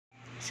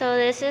So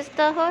this is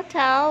the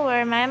hotel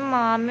where my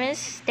mom is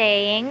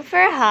staying for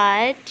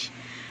Hajj.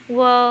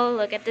 Whoa,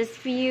 look at this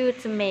view.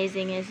 It's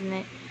amazing, isn't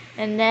it?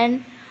 And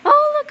then,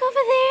 oh, look over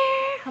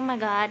there. Oh my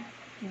God.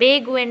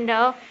 Big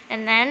window.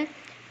 And then,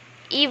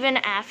 even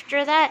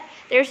after that,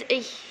 there's a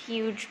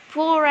huge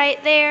pool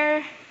right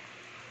there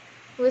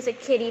with a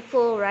kiddie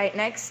pool right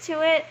next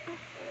to it.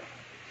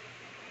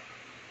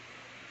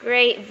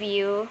 Great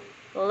view.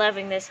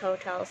 Loving this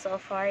hotel so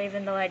far,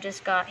 even though I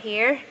just got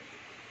here.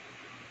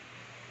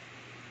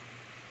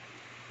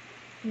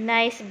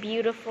 Nice,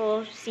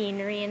 beautiful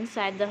scenery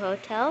inside the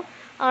hotel.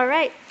 All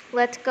right,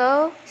 let's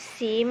go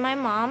see my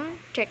mom,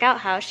 check out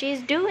how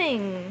she's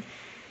doing,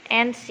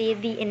 and see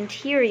the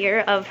interior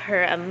of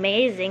her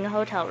amazing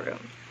hotel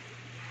room.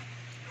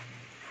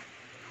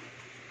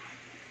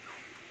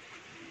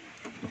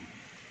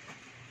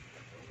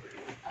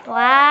 Wow.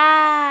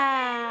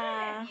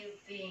 Where have you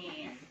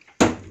been?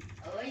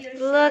 Oh, you're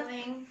Look.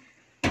 showing.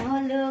 Oh,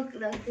 look,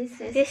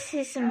 This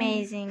is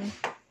amazing.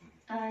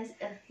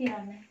 Here,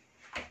 man.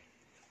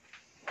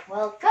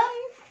 Welcome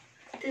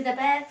to the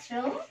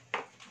bathroom.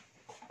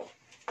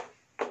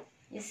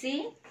 You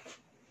see?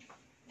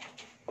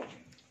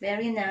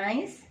 Very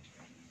nice.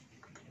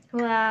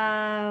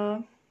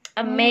 Wow.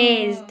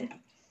 Amazed.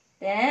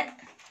 That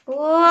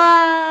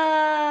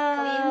Wow.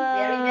 clean,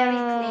 very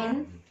clean.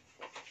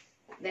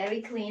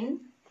 Very clean.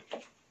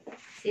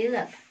 See,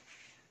 look.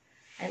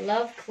 I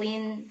love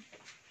clean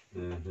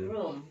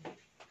room.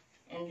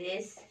 And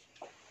this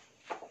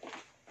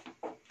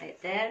right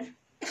there.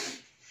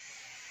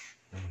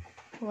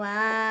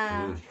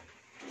 Wow.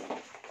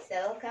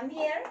 So come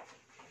here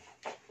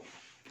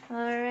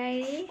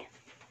Alrighty.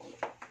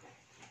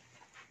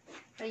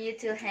 for you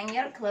to hang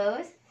your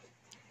clothes.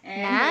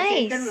 And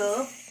Nice. this is the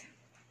room,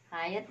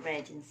 Hyatt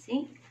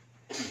Regency.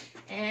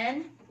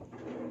 And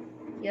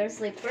your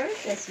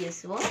slippers as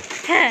usual.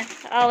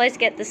 Always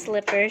get the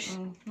slippers.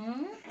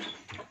 Mm-hmm.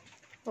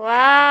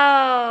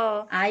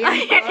 Wow.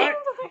 Iron board.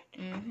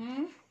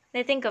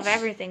 They think of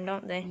everything,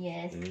 don't they?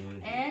 Yes.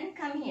 And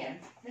come here.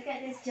 Look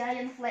at this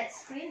giant flat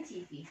screen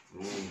TV.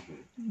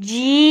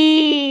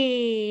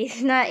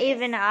 Jeez. Not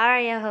even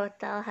Aria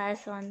Hotel has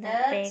one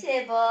that A big.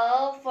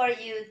 table for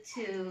you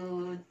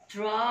to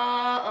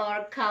draw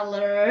or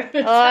color.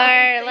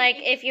 Or like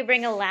if you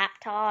bring a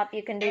laptop,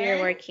 you can do your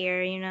work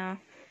here, you know.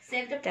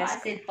 Save the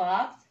desk. deposit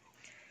box.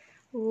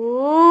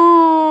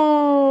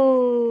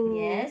 Ooh.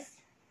 Yes.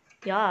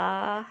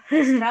 Yeah.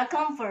 Extra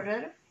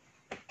comforter.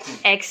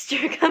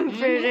 Extra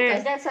comforter.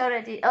 Because that's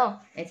already. Oh,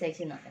 it's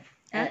actually not that.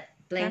 Huh?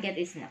 Blanket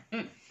is not.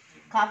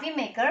 Coffee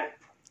maker.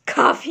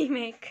 Coffee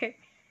maker.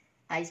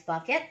 Ice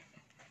bucket.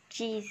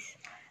 Jeez.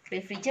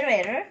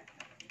 Refrigerator.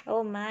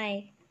 Oh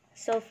my.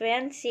 So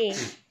fancy.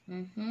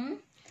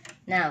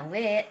 Now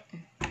wait.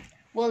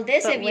 Well,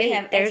 this But if wait, you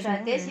have there's extra,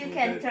 more. this you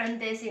can turn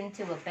this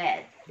into a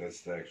bed.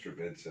 That's the extra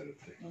bed setup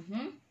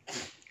thing.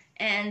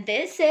 And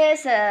this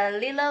is a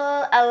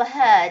little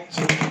Al-Hajj.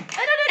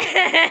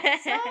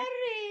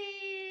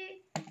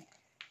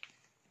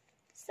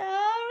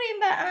 Sorry,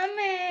 Mbak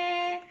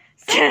Ame.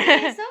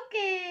 It's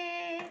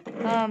okay.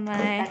 Oh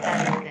my.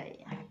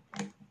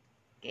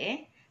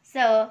 Okay.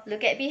 So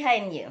look at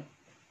behind you.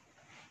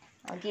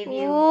 I'll give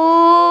you.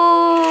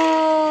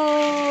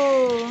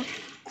 Ooh.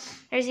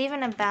 There's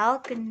even a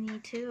balcony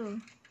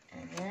too.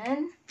 And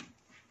then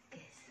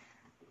this.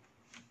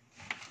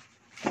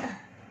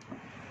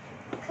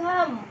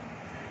 Come.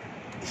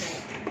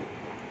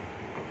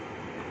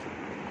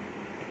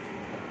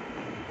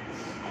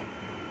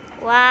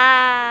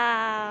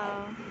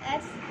 Wow.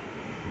 That's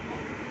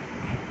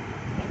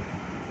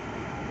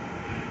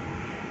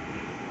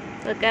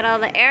Look at all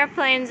the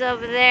airplanes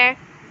over there.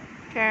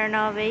 Turn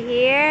over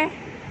here.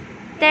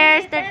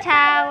 There's the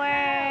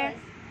tower.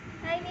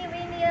 Tiny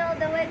Winnie all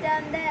the way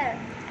down there.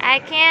 I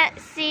can't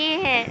see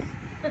it.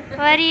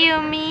 What do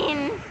you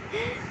mean?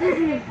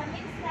 Okay, come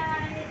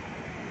inside.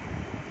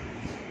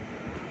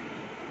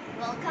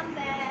 Welcome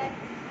back.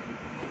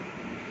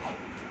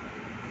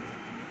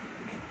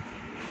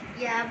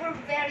 Yeah, we're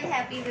very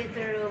happy with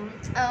the room.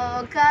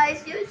 Oh,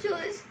 guys, you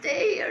should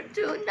stay here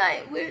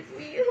tonight with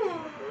me.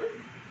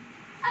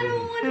 I don't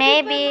want to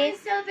Maybe. be by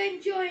myself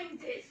enjoying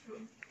this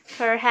room.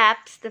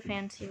 Perhaps the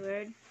fancy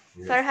word.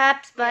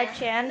 Perhaps by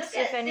chance, Look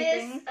if at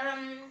anything. this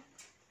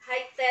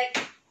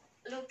high-tech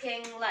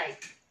looking light.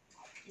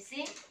 You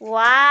see?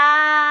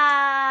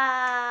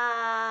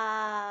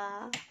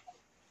 Wow.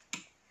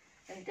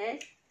 And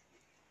this.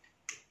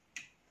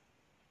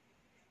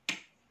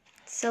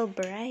 So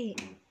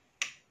bright.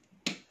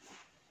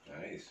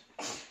 Nice.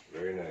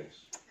 Very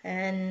nice.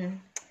 And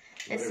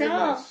it's Very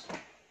all. nice.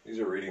 These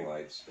are reading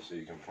lights, so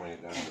you can point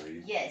it down and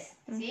read. Yes.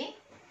 See?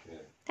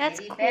 That's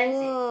Very fancy.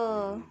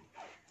 cool.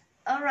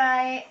 All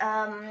right.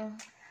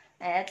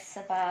 That's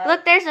about.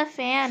 Look, there's a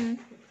fan.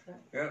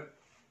 Yep.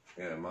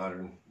 Yeah,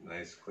 modern,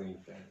 nice, clean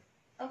fan.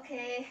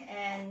 Okay,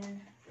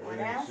 and what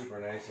Everything's else? super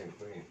nice and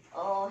clean.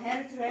 Oh,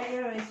 hair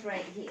dryer is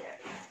right here.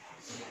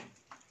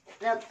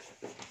 Look.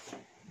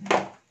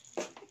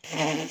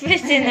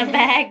 It's in a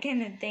bag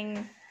and a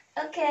thing.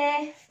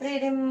 Okay,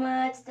 pretty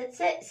much that's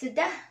it.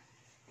 Sudah.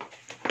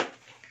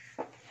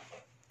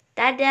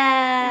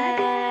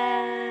 Dadah.